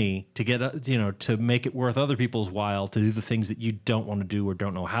money to get to make it worth other people's while to do the things that you don't want to do or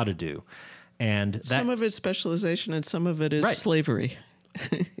don't know how to do, and some of it's specialization and some of it is slavery.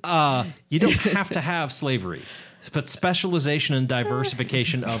 You don't have to have slavery, but specialization and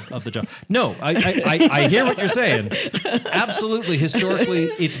diversification of the job. No, I hear what you're saying. Absolutely, historically,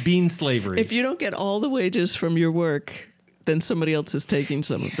 it's been slavery. If you don't get all the wages from your work, then somebody else is taking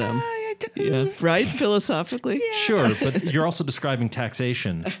some of them. Yeah, right? Philosophically? Yeah. Sure, but you're also describing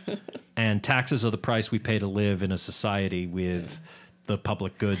taxation, and taxes are the price we pay to live in a society with the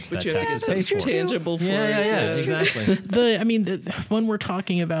public goods that taxes pay for. Tangible for yeah, exactly. When we're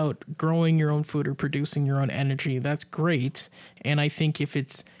talking about growing your own food or producing your own energy, that's great. And I think if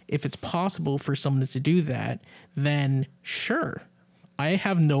it's possible for someone to do that, then sure, I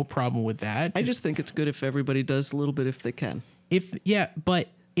have no problem with that. I just think it's good if everybody does a little bit if they can. But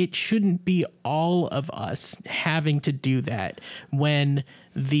it shouldn't be all of us having to do that when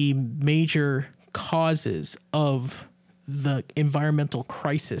the major causes of the environmental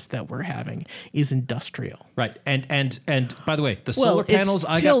crisis that we're having is industrial. Right. And by the way, the solar panels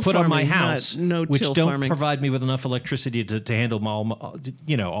I got put on my house, which don't provide me with enough electricity to handle them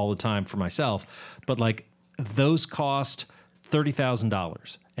all the time for myself. But like those cost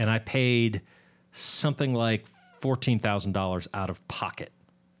 $30,000, and I paid something like $14,000 out of pocket.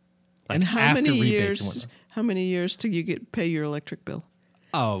 Like and how many years? How many years till you pay your electric bill?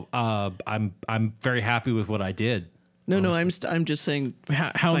 Oh, I'm very happy with what I did. No, I'm just saying.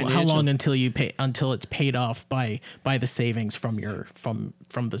 How long until it's paid off by the savings from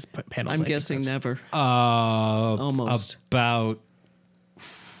the panels? I'm guessing never. Almost about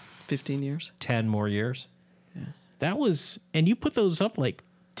 15 years. 10 more years. Yeah. That was, and you put those up like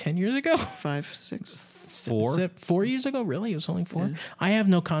 10 years ago. 5, 6. 4 years ago, really? It was only 4. Yeah. I have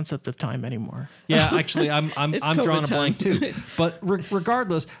no concept of time anymore. Yeah, actually, I'm drawing a blank too. But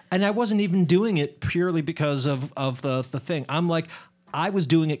regardless, and I wasn't even doing it purely because of the thing. I was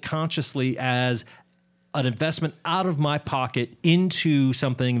doing it consciously as an investment out of my pocket into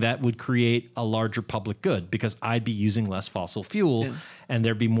something that would create a larger public good, because I'd be using less fossil fuel and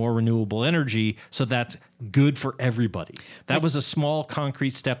there'd be more renewable energy. So that's good for everybody. That was a small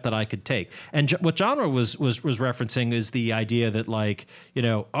concrete step that I could take. And what Genre was referencing is the idea that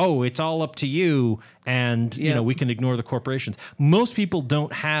it's all up to you and, we can ignore the corporations. Most people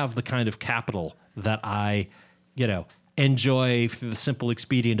don't have the kind of capital that I enjoy through the simple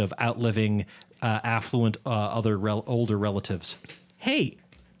expedient of outliving affluent older relatives. Hey,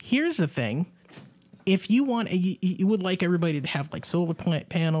 here's the thing. If you want, you would like everybody to have like solar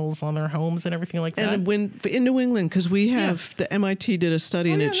panels on their homes and everything like that. And in New England, because we have the MIT did a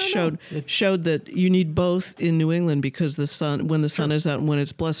study and it showed that you need both in New England because when the sun is out and when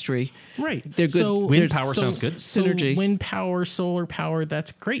it's blustery, right? They're good. So wind power sounds good. Synergy. So wind power, solar power,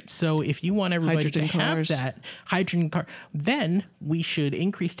 that's great. So if you want everybody Hydrogen to have cars. that hydrogen car, then we should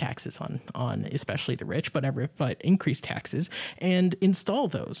increase taxes on especially the rich, but increase taxes and install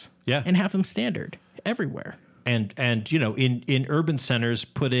those. Yeah. And have them standard everywhere. And in urban centers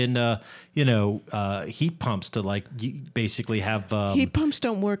put in heat pumps to basically have heat pumps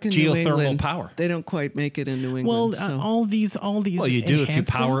don't work in New geothermal England. power. They don't quite make it in New England. Well, so. all these. Well, you do if you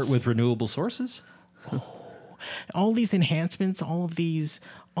power it enhancements- with renewable sources. all these enhancements, all of these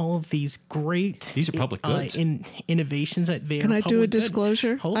great. These are public goods. Innovations that they Can are I do a public good.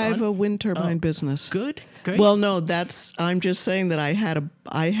 disclosure? Hold I have on. a wind turbine business. Good. Great. Well, no, I'm just saying that I had.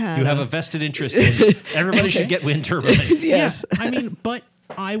 You have a vested interest in everybody should get wind turbines. Yes. Yeah, I mean, but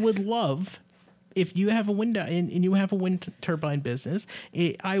I would love if you have a wind and you have a wind turbine business.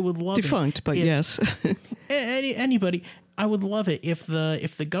 I would love Defunct, but yes. Anybody, I would love it if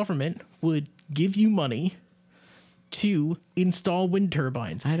the government would give you money to install wind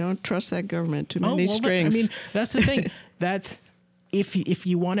turbines. I don't trust that government. Too many well, strings. I mean, that's the thing. That's if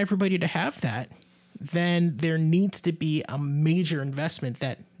you want everybody to have that, then there needs to be a major investment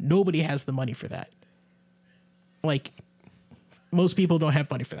that nobody has the money for that. Like, most people don't have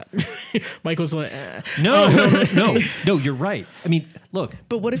money for that. Michael's like, No, you're right. I mean, look,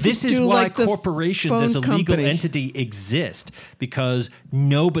 but what if this you is do why like the corporations phone as a legal company? entity exist, because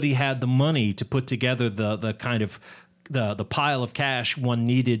nobody had the money to put together the kind of the pile of cash one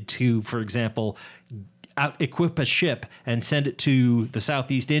needed to, for example, equip a ship and send it to the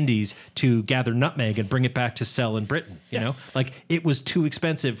Southeast Indies to gather nutmeg and bring it back to sell in Britain. You know, like it was too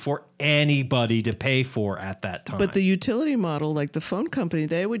expensive for anybody to pay for at that time. But the utility model, like the phone company,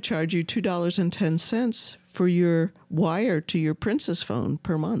 they would charge you $2.10 for your wire to your Princess phone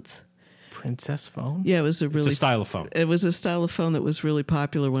per month. Princess phone? Yeah, it was a style of phone. It was a style of phone that was really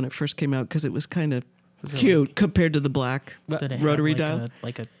popular when it first came out because it was kind of Was it cute compared to the black Did it have rotary like dial.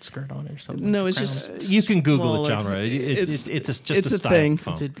 like a skirt on it or something? No, like it's a just crown? You can Google it, smaller. genre. It's just it's a a style thing.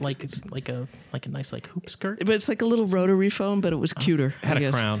 phone. Is it like it's like a nice like hoop skirt? But it's like a little rotary phone, but it was cuter. Had I a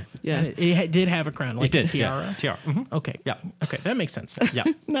guess. crown. Yeah. And it did have a crown, like It did, a tiara. yeah, tiara. Mhm. Okay. Yeah. Okay, that makes sense. Yeah.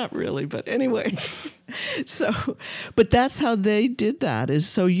 Not really, but anyway. But that's how they did that, is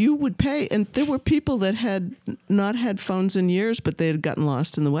so you would pay. And there were people that had not had phones in years, but they had gotten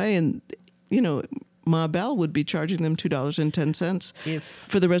lost in the way. And, Ma Bell would be charging them $2.10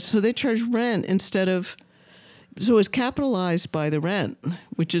 for the rest. So they charge rent instead of. So it's capitalized by the rent,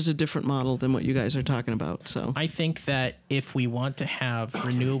 which is a different model than what you guys are talking about. So I think that if we want to have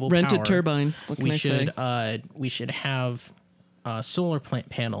renewable Rent a power, turbine. What can we I should say? We should have solar plant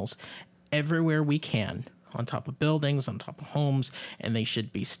panels everywhere we can, on top of buildings, on top of homes, and they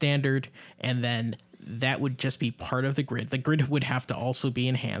should be standard. And then that would just be part of the grid. The grid would have to also be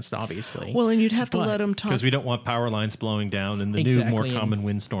enhanced, obviously. Well, and you'd have to But- let them talk. Because we don't want power lines blowing down in the new, Exactly, more and- common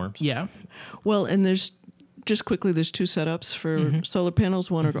windstorms. Yeah. Well, and there's just quickly, there's two setups for solar panels.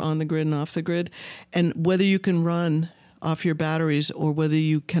 One are on the grid and off the grid. And whether you can run off your batteries or whether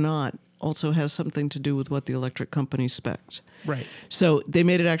you cannot also has something to do with what the electric company specs. Right. So they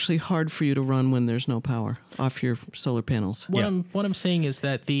made it actually hard for you to run when there's no power off your solar panels. What I'm saying is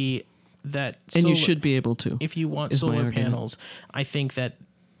that And you should be able to. If you want is my solar argument. panels, I think that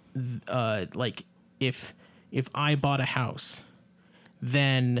like if I bought a house,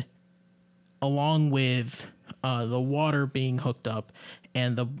 then along with the water being hooked up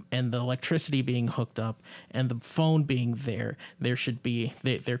and the electricity being hooked up and the phone being there should be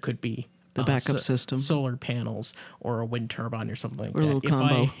there could be The backup system. solar panels or a wind turbine or something like Or a that. little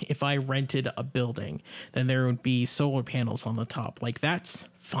combo. If I rented a building, then there would be solar panels on the top. Like, that's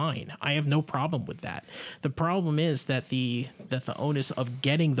fine. I have no problem with that. The problem is that the onus of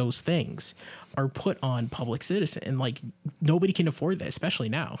getting those things are put on public citizen, and like nobody can afford that, especially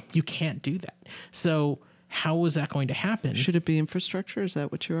now. You can't do that. So how is that going to happen? Should it be infrastructure? Is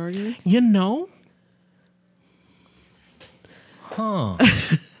that what you're arguing? Huh.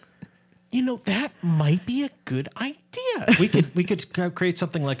 That might be a good idea. we could create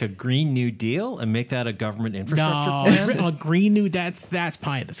something like a Green New Deal and make that a government infrastructure plan. No, a Green New, that's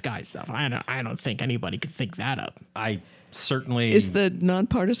pie in the sky stuff. I don't think anybody could think that up. I certainly Is the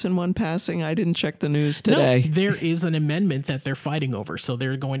nonpartisan one passing? I didn't check the news today. No, there is an amendment that they're fighting over, so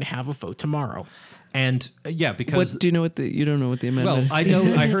they're going to have a vote tomorrow. And because do you know what you don't know what the amendment? Well,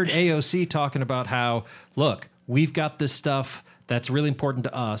 I heard AOC talking about how, look, we've got this stuff that's really important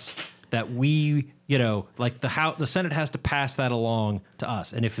to us that we, like the Senate has to pass that along to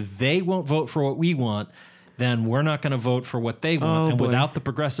us. And if they won't vote for what we want, then we're not going to vote for what they want. Without the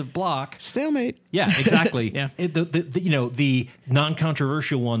progressive bloc, stalemate. Yeah, exactly. The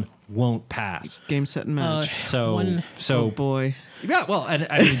non-controversial one won't pass. Game, set, and match. Oh boy. Yeah, well, and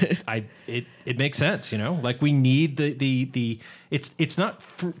I mean, it makes sense, like we need the it's not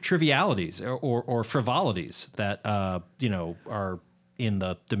trivialities or frivolities that are in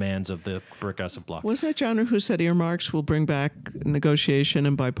the demands of the progressive bloc. Was that John who said earmarks will bring back negotiation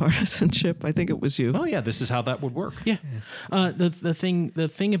and bipartisanship? I think it was you. Oh yeah, this is how that would work. Yeah. The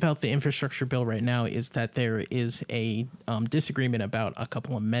thing about the infrastructure bill right now is that there is a disagreement about a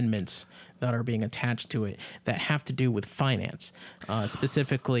couple amendments that are being attached to it that have to do with finance,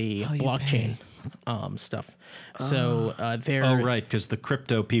 specifically blockchain stuff. So there. Oh right, because the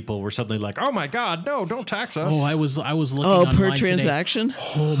crypto people were suddenly like, "Oh my God, no! Don't tax us." Oh, I was looking. Per transaction. Today.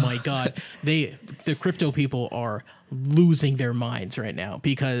 Oh my God, the crypto people are losing their minds right now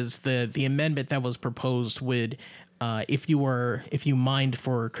because the amendment that was proposed would. If you mined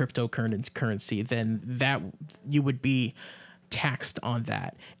for cryptocurrency, then that you would be taxed on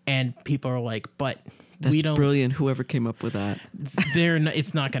that, and people are like, but that's we don't. Brilliant. Whoever came up with that,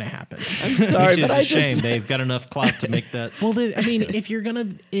 it's not going to happen. I'm sorry, Which is but a shame. They've got enough clout to make that. Well, I mean, if we're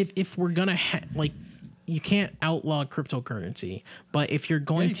gonna you can't outlaw cryptocurrency, but if you're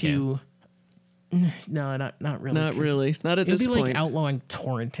going to. No, not really. Not really. Not at this point. It would be like outlawing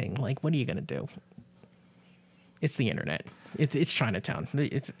torrenting. Like, what are you going to do? It's the internet. It's Chinatown.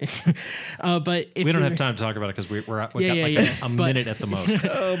 But if we don't have time to talk about it because we've got a minute at the most.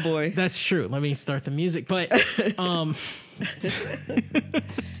 Oh boy, that's true. Let me start the music. But and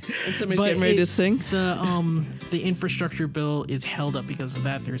somebody's getting ready to sing. The infrastructure bill is held up because of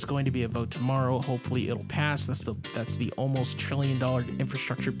that. There's going to be a vote tomorrow. Hopefully, it'll pass. That's the almost $1 trillion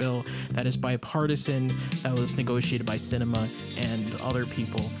infrastructure bill that is bipartisan. That was negotiated by Sinema and other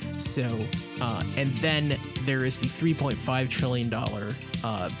people. So, and then there is the $3.5 trillion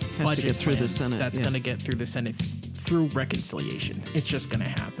budget to get through the Senate. That's going to get through the Senate through reconciliation. It's just going to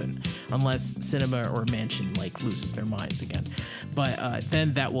happen unless Sinema or Manchin loses their minds again. But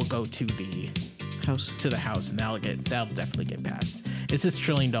then that will go to the House, and that'll definitely get passed. It's this $1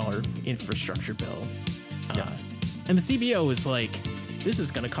 trillion infrastructure bill. And the CBO is like, this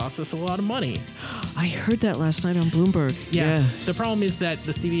is going to cost us a lot of money. I heard that last night on Bloomberg. Yeah. The problem is that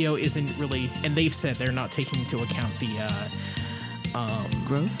the CBO isn't really, and they've said they're not taking into account the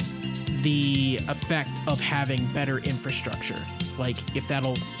growth, the effect of having better infrastructure. Like if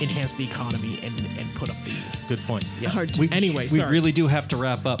that'll enhance the economy and put up the good point. Yeah. We really do have to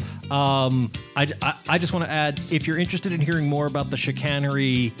wrap up. I just want to add, if you're interested in hearing more about the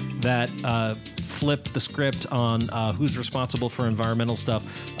chicanery that flipped the script on who's responsible for environmental stuff,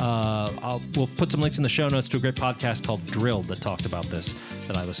 we'll put some links in the show notes to a great podcast called Drilled that talked about this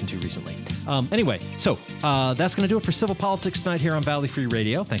that I listened to recently. Anyway, so that's going to do it for Civil Politics tonight here on Valley Free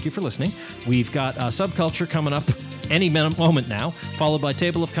Radio. Thank you for listening. We've got Subculture coming up any moment now, followed by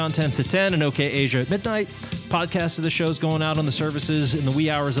Table of Contents at 10 and OK Asia at midnight. Podcast of the show's going out on the services in the wee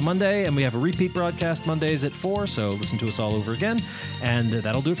hours of Monday, and we have a repeat broadcast Mondays at 4, so listen to us all over again. And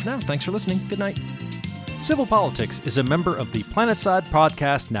that'll do it for now. Thanks for listening. Good night. Civil Politics is a member of the Planetside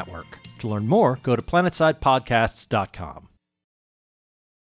Podcast Network. To learn more, go to planetsidepodcasts.com.